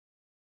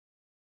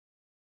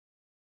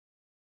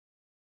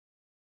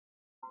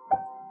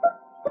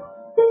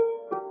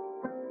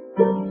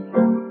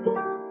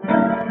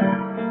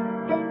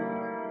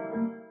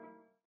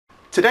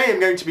Today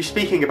I'm going to be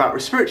speaking about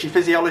respiratory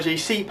physiology,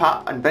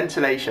 CPAP and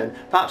ventilation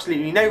for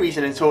absolutely no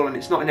reason at all, and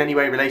it's not in any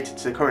way related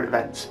to the current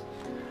events.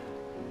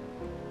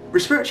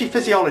 Respiratory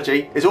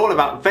physiology is all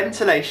about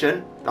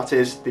ventilation, that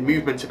is the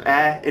movement of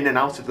air in and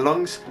out of the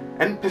lungs,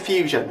 and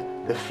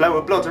perfusion, the flow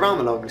of blood around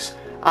the lungs,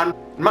 and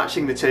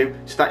matching the two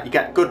so that you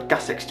get good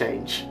gas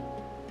exchange.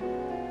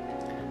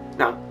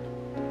 Now,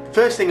 the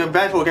first thing I'm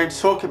therefore going to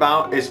talk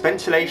about is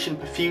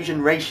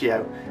ventilation-perfusion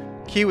ratio.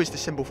 Q is the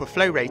symbol for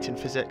flow rate in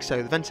physics,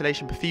 so the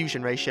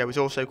ventilation-perfusion ratio is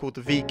also called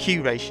the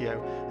VQ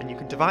ratio, and you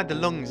can divide the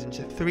lungs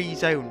into 3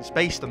 zones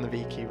based on the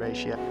VQ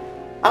ratio.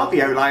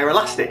 Alveoli are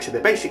elastic, so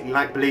they're basically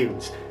like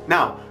balloons.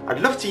 Now, I'd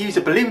love to use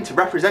a balloon to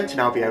represent an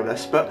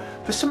alveolus, but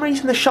for some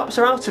reason the shops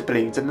are out of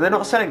balloons and they're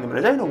not selling them, and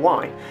I don't know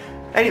why.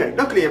 Anyway,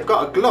 luckily I've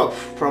got a glove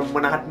from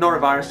when I had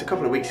norovirus a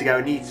couple of weeks ago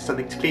and needed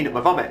something to clean up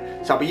my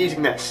vomit, so I'll be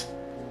using this.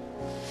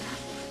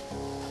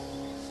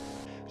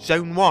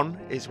 Zone 1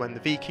 is when the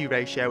VQ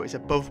ratio is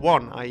above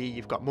 1, i.e.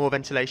 you've got more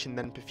ventilation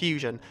than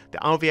perfusion. The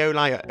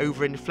alveoli are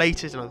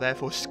overinflated and are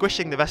therefore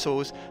squishing the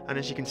vessels, and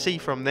as you can see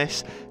from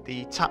this,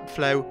 the tap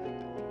flow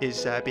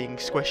is being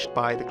squished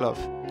by the glove.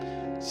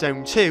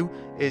 Zone 2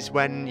 is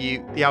when the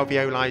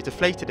alveoli is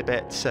deflated a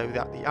bit so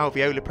that the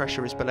alveolar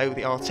pressure is below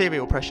the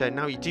arterial pressure.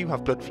 Now you do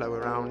have blood flow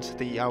around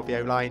the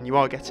alveoli and you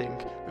are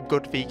getting a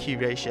good VQ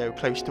ratio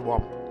close to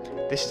 1.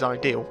 This is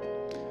ideal.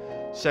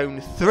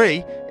 Zone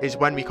 3 is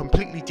when we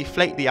completely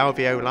deflate the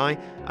alveoli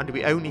and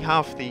we only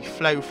have the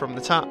flow from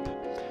the tap.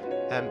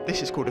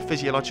 This is called a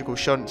physiological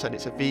shunt and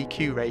it's a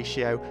VQ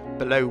ratio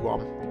below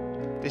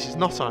 1. This is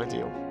not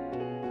ideal.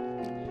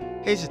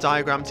 Here's a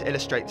diagram to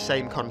illustrate the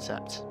same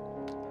concept.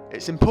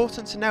 It's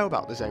important to know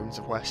about the zones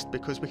of West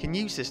because we can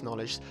use this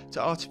knowledge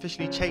to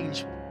artificially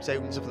change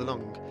zones of the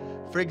lung.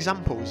 For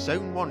example,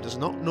 Zone 1 does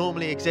not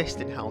normally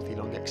exist in healthy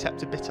lung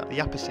except a bit at the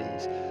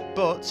apices,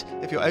 but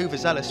if you're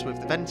overzealous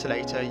with the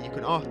ventilator, you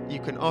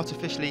can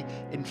artificially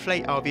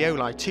inflate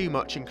alveoli too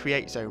much and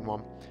create Zone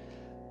 1.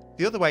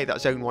 The other way that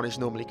Zone 1 is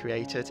normally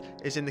created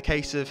is in the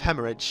case of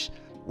hemorrhage,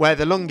 where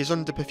the lung is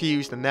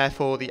underperfused and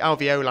therefore the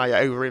alveoli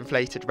are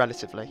overinflated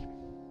relatively.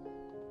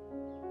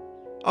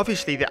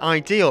 Obviously the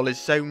ideal is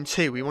Zone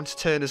 2, we want to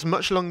turn as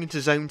much lung into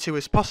Zone 2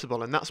 as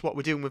possible, and that's what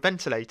we're doing with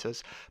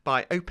ventilators,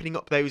 by opening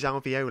up those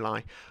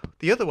alveoli.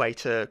 The other way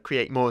to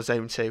create more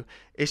Zone 2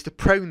 is to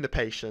prone the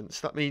patients.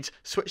 That means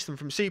switch them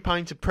from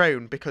supine to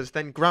prone, because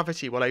then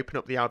gravity will open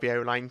up the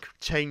alveoli and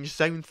change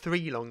Zone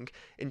 3 lung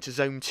into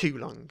Zone 2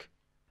 lung.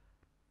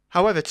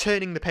 However,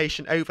 turning the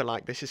patient over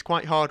like this is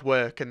quite hard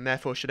work and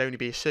therefore should only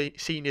be a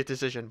senior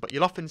decision, but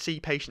you'll often see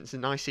patients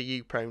in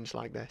ICU prones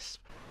like this.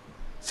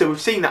 So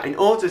we've seen that in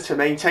order to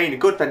maintain a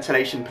good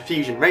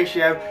ventilation-perfusion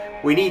ratio,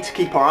 we need to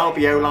keep our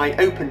alveoli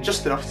open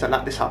just enough to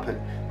let this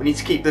happen. We need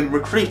to keep them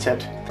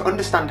recruited. To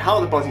understand how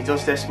the body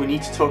does this, we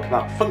need to talk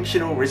about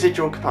functional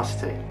residual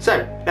capacity.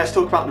 So, let's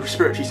talk about the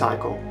respiratory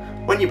cycle.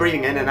 When you're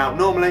breathing in and out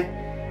normally,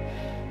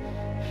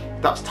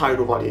 that's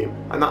tidal volume,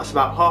 and that's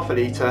about half a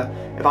litre.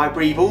 If I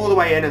breathe all the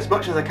way in as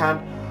much as I can,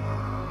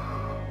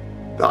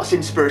 that's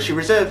inspiratory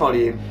reserve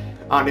volume.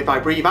 And if I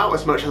breathe out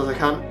as much as I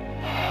can,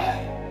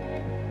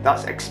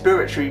 that's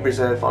expiratory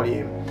reserve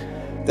volume.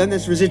 Then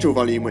there's residual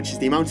volume, which is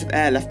the amount of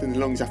air left in the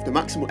lungs after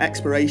maximal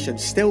expiration,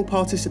 still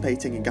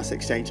participating in gas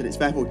exchange, and it's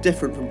therefore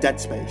different from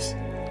dead space.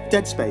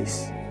 Dead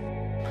space,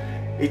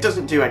 it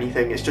doesn't do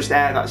anything, it's just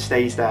air that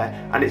stays there,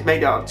 and it's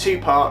made out of 2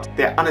 parts.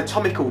 The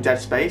anatomical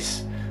dead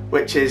space,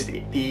 which is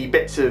the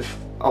bits of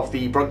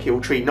the bronchial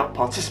tree not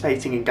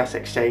participating in gas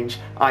exchange,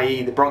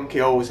 i.e. the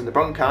bronchioles and the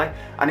bronchi,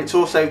 and it's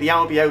also the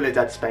alveolar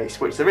dead space,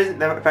 which there isn't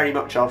very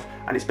much of,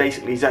 and it's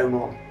basically Zone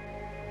 1.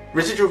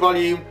 Residual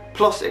volume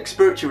plus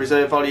expiratory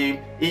reserve volume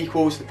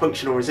equals the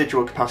functional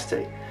residual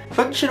capacity.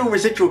 Functional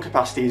residual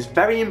capacity is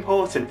very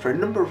important for a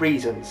number of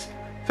reasons.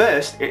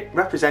 First, it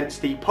represents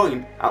the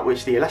point at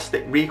which the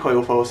elastic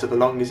recoil force of the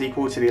lung is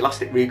equal to the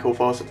elastic recoil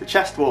force of the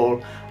chest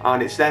wall,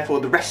 and it's therefore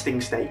the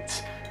resting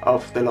state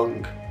of the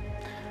lung.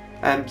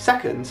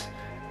 Second,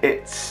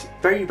 it's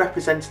very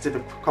representative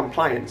of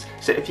compliance.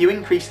 So if you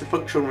increase the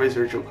functional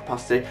residual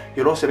capacity,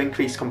 you'll also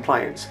increase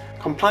compliance.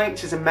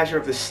 Compliance is a measure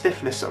of the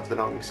stiffness of the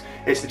lungs.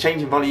 It's the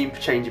change in volume per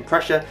change in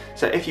pressure.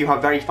 So if you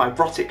have very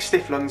fibrotic,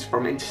 stiff lungs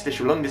from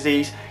interstitial lung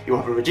disease, you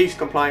will have a reduced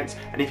compliance.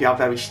 And if you have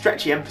very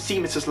stretchy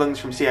emphysematous lungs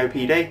from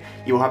COPD,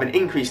 you will have an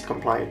increased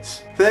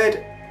compliance.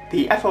 Third,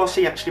 the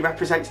FRC actually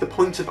represents the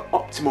point of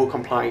optimal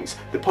compliance,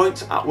 the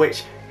point at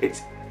which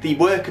the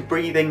work of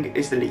breathing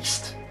is the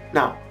least.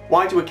 Now,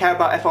 why do we care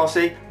about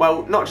FRC?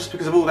 Well, not just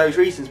because of all those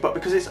reasons, but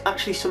because it's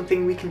actually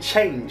something we can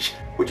change,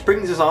 which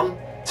brings us on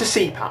to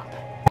CPAP.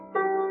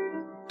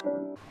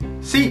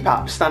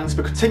 CPAP stands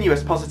for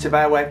continuous positive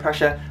airway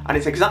pressure, and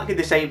it's exactly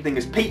the same thing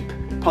as PEEP,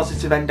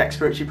 positive end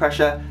expiratory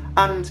pressure,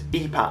 and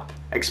EPAP,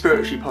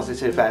 expiratory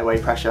positive airway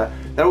pressure.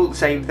 They're all the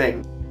same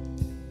thing.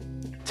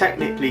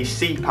 Technically,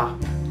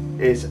 CPAP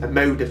is a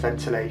mode of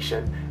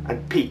ventilation,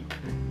 and PEEP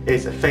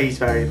is a phase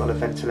variable of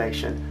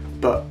ventilation.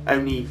 But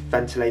only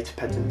ventilator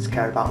pedants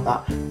care about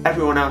that.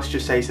 Everyone else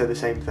just says they're the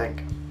same thing.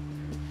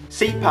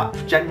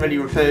 CPAP generally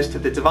refers to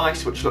the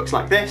device which looks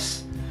like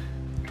this,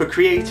 for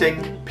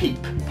creating PEEP,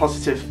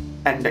 positive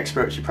end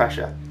expiratory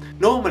pressure.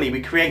 Normally we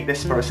create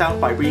this for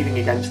ourselves by breathing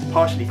against the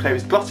partially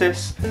closed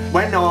glottis.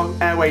 When our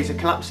airways are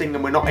collapsing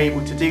and we're not able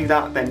to do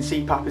that, then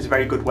CPAP is a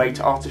very good way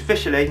to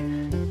artificially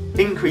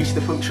increase the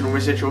functional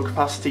residual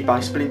capacity by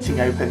splinting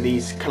open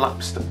these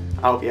collapsed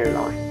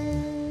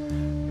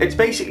alveoli. It's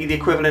basically the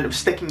equivalent of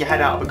sticking your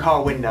head out of a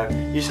car window.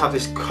 You just have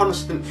this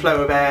constant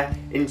flow of air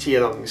into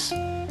your lungs.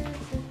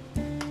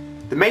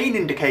 The main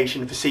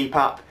indication for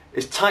CPAP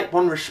is type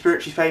 1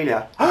 respiratory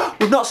failure.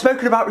 We've not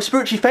spoken about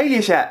respiratory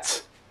failures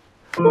yet!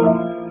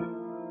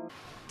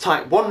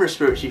 Type 1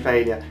 respiratory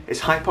failure is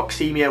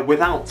hypoxemia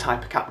without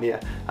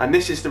hypercapnia, and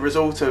this is the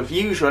result of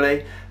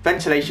usually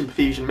ventilation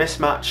perfusion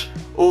mismatch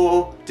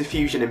or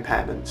diffusion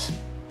impairments.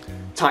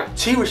 Type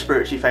 2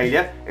 respiratory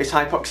failure is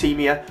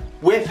hypoxemia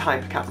with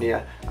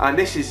hypercapnia, and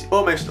this is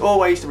almost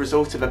always the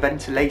result of a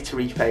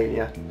ventilatory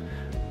failure.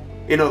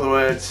 In other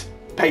words,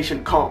 the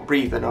patient can't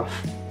breathe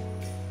enough.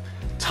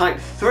 Type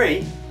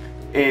 3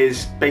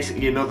 is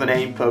basically another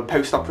name for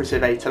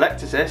post-operative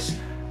atelectasis,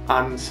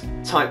 and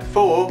type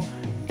 4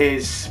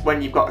 is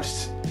when you've got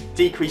a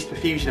decreased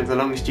perfusion of the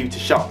lungs due to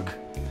shock.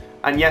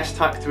 And yes,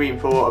 type 3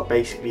 and 4 are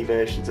basically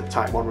versions of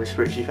type 1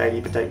 respiratory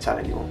failure, but don't tell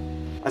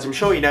anyone. As I'm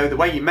sure you know, the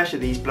way you measure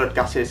these blood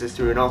gases is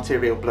through an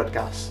arterial blood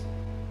gas.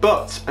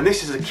 But, and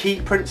this is a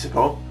key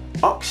principle,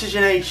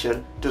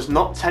 oxygenation does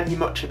not tell you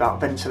much about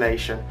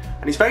ventilation,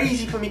 and it's very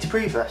easy for me to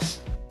prove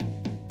this.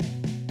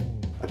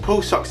 A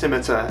pulse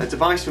oximeter, a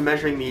device for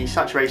measuring the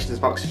saturations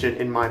of oxygen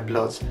in my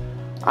blood,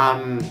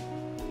 and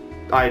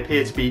I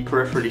appear to be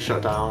peripherally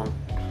shut down.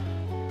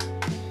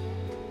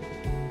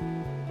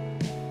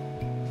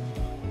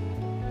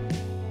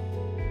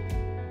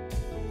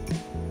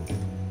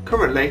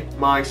 Currently,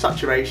 my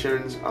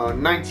saturations are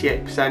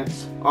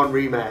 98% on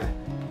room air.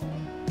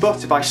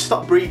 But if I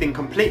stop breathing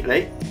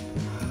completely,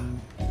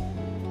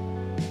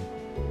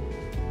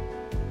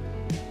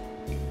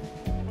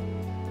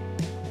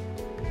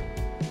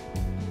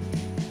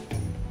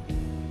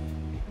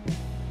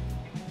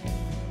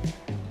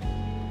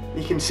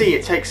 you can see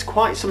it takes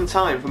quite some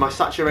time for my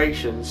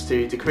saturations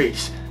to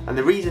decrease, and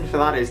the reason for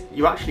that is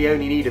you actually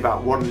only need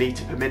about 1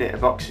 litre per minute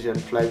of oxygen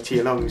flow to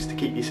your lungs to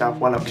keep yourself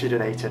well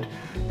oxygenated.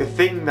 The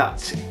thing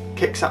that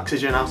kicks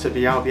oxygen out of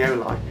the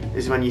alveoli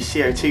is when your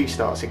CO2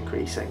 starts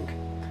increasing,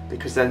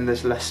 because then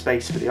there's less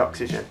space for the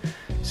oxygen.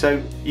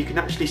 So you can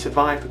actually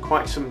survive for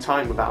quite some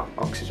time without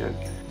oxygen.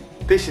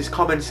 This is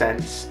common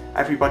sense.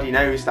 Everybody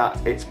knows that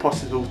it's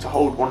possible to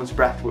hold one's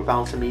breath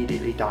without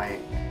immediately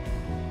dying.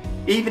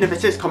 Even if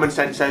it is common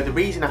sense though, the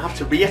reason I have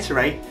to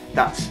reiterate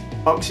that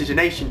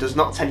oxygenation does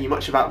not tell you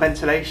much about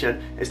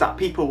ventilation is that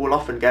people will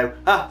often go,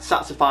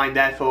 sats are fine,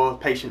 therefore the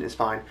patient is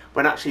fine,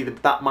 when actually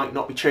that might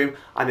not be true,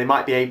 and they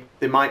might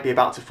be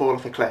about to fall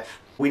off a cliff.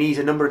 We need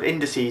a number of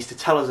indices to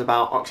tell us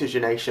about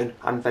oxygenation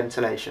and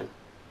ventilation.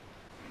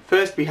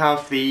 First we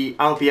have the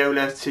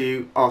alveolar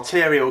to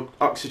arterial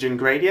oxygen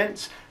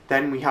gradient.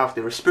 Then we have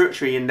the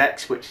respiratory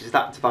index, which is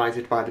that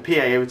divided by the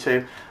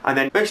PaO2, and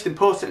then most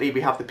importantly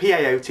we have the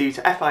PaO2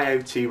 to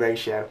FiO2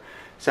 ratio.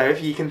 So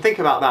if you can think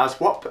about that as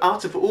what,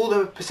 out of all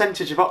the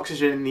percentage of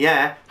oxygen in the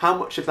air, how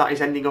much of that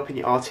is ending up in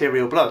your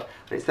arterial blood,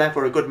 and it's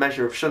therefore a good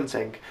measure of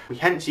shunting. We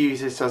hence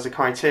use this as a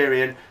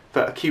criterion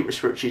for acute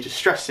respiratory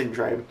distress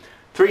syndrome.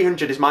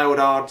 300 is mild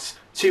ARDS,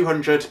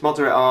 200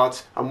 moderate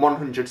ARDS, and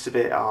 100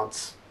 severe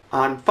ARDS.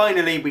 And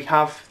finally we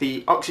have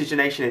the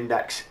oxygenation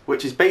index,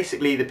 which is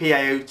basically the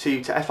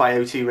PaO2 to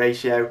FiO2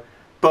 ratio,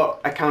 but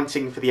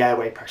accounting for the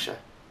airway pressure.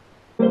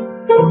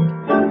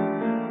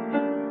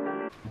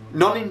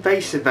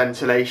 Non-invasive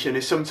ventilation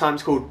is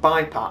sometimes called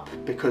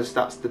BiPAP because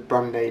that's the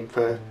brand name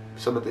for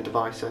some of the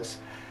devices.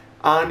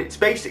 And it's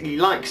basically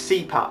like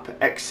CPAP,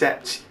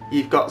 except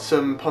you've got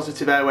some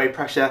positive airway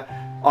pressure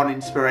on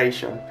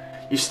inspiration.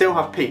 You still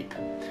have PEEP.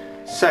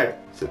 So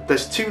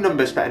there's two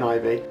numbers for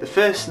NIV. The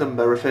first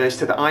number refers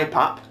to the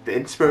IPAP, the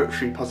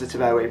inspiratory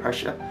positive airway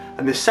pressure,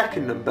 and the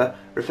second number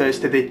refers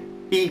to the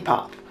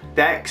EPAP,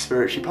 the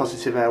expiratory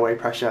positive airway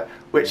pressure,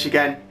 which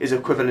again is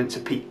equivalent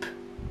to PEEP.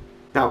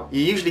 Now,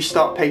 you usually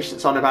start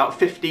patients on about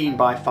 15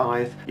 by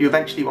 5. You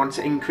eventually want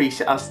to increase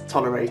it as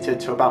tolerated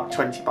to about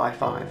 20 by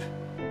 5.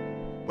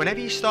 Whenever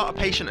you start a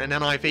patient an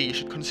NIV, you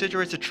should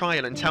consider it a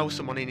trial and tell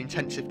someone in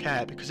intensive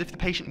care, because if the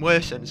patient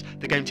worsens,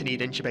 they're going to need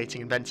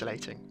intubating and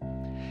ventilating.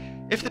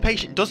 If the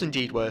patient does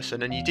indeed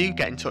worsen and you do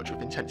get in touch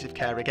with intensive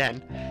care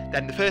again,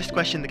 then the first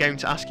question they're going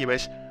to ask you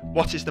is,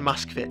 what is the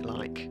mask fit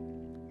like?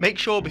 Make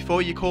sure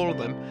before you call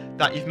them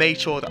that you've made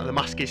sure that the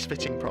mask is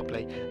fitting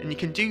properly, and you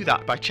can do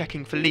that by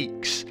checking for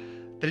leaks.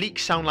 The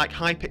leaks sound like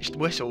high-pitched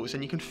whistles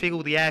and you can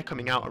feel the air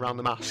coming out around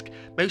the mask.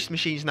 Most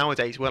machines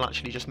nowadays will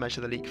actually just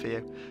measure the leak for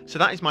you. So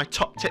that is my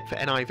top tip for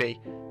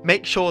NIV.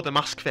 Make sure the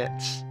mask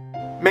fits.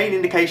 Main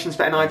indications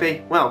for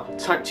NIV? Well,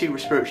 type 2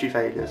 respiratory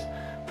failures.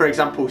 For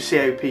example,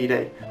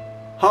 COPD.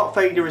 Heart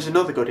failure is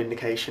another good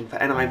indication for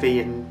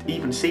NIV and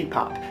even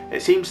CPAP.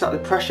 It seems that the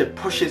pressure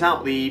pushes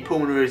out the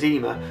pulmonary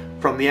edema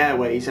from the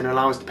airways and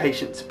allows the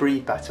patient to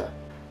breathe better.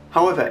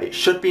 However, it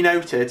should be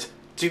noted,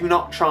 do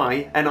not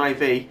try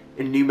NIV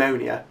in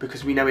pneumonia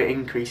because we know it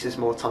increases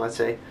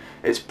mortality.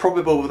 It's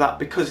probable that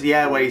because the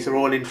airways are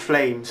all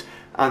inflamed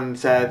and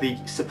the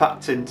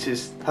surfactant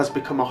has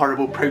become a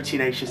horrible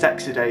proteinaceous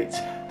exudate,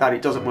 that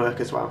it doesn't work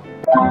as well.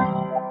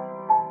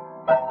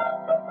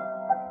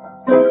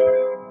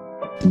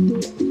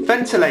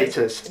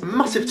 Ventilators, a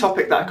massive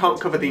topic that I can't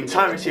cover the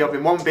entirety of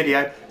in one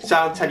video, so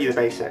I'll tell you the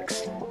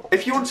basics.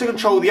 If you want to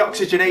control the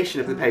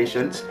oxygenation of the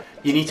patient,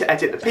 you need to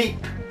edit the PEEP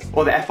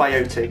or the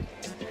FiO2.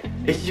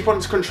 If you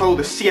want to control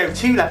the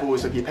CO2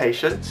 levels of your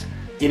patient,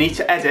 you need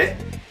to edit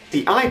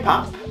the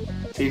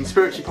IPAP, the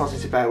inspiratory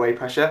positive airway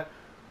pressure,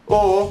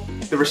 or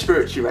the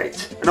respiratory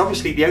rate. And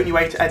obviously the only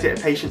way to edit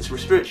a patient's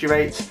respiratory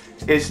rate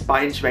is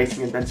by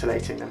intubating and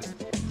ventilating them.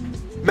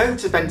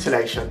 Modes of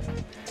ventilation.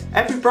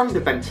 Every brand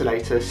of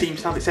ventilator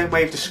seems to have its own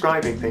way of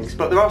describing things,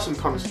 but there are some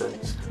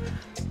constants.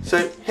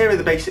 So here are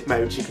the basic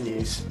modes you can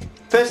use.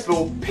 First of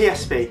all,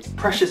 PSV,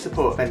 pressure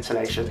support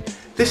ventilation.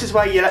 This is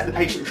where you let the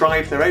patient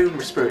drive their own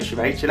respiratory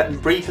rate, you let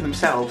them breathe for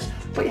themselves,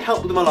 but you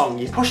help them along.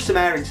 You push some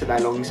air into their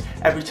lungs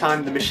every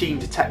time the machine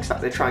detects that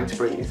they're trying to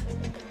breathe.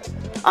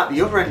 At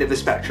the other end of the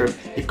spectrum,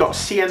 you've got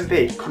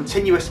CMV,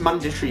 continuous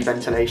mandatory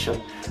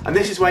ventilation, and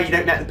this is where you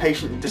don't let the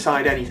patient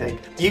decide anything.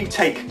 You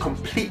take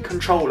complete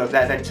control of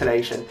their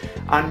ventilation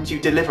and you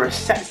deliver a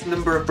set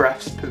number of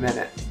breaths per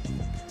minute.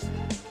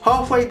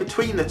 Halfway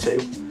between the two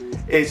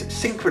is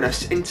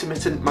synchronous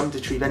intermittent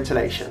mandatory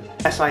ventilation,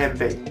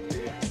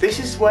 SIMV. This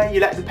is where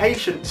you let the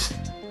patient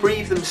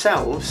breathe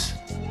themselves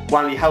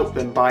while you help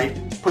them by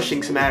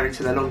pushing some air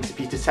into their lungs if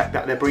you detect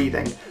that they're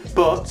breathing,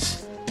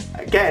 but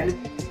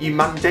again, you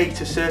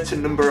mandate a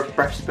certain number of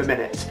breaths per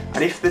minute,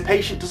 and if the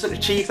patient doesn't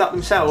achieve that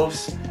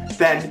themselves,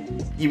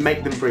 then you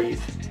make them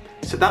breathe.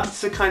 So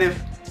that's a kind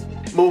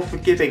of more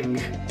forgiving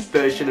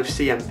version of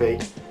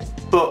CMV,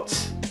 but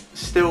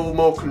still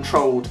more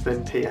controlled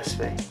than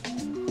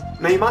PSV.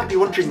 Now you might be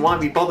wondering why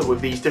we bother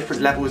with these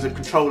different levels of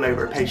control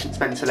over a patient's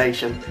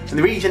ventilation, and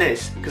the reason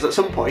is because at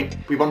some point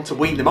we want to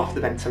wean them off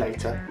the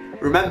ventilator.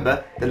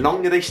 Remember, the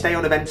longer they stay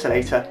on a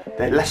ventilator,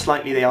 the less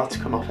likely they are to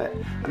come off it.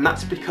 And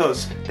that's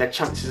because their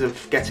chances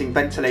of getting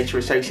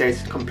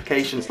ventilator-associated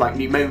complications like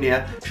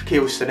pneumonia,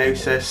 tracheal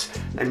stenosis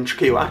and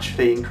tracheal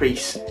atrophy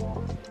increase.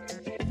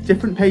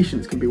 Different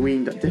patients can be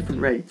weaned at different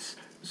rates.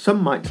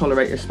 Some might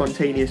tolerate a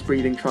spontaneous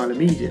breathing trial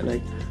immediately,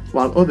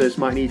 while others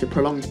might need a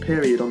prolonged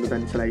period on the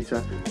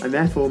ventilator and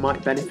therefore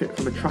might benefit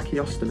from a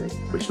tracheostomy,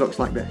 which looks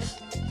like this.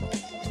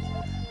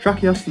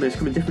 Tracheostomies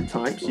come in different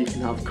types. You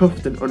can have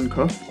cuffed and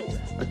uncuffed.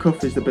 A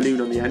cuff is the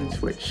balloon on the end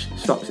which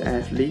stops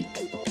air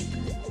leak,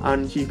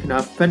 and you can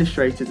have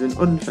fenestrated and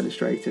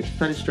unfenestrated,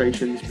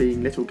 fenestrations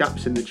being little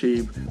gaps in the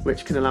tube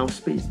which can allow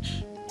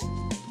speech.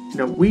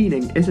 Now,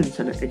 weaning isn't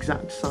an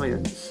exact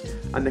science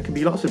and there can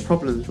be lots of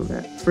problems with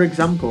it. For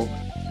example,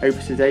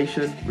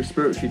 oversedation,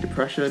 respiratory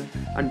depression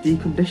and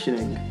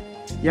deconditioning.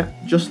 Yep,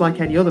 just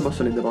like any other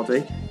muscle in the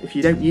body, if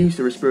you don't use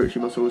the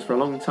respiratory muscles for a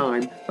long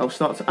time, they'll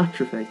start to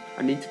atrophy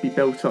and need to be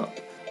built up,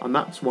 and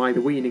that's why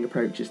the weaning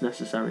approach is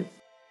necessary.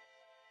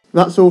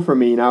 That's all from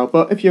me now,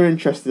 but if you're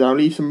interested, I'll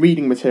leave some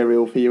reading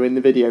material for you in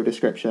the video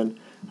description.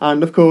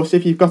 And of course,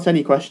 if you've got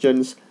any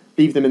questions,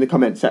 leave them in the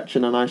comment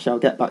section and I shall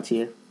get back to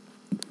you.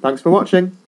 Thanks for watching.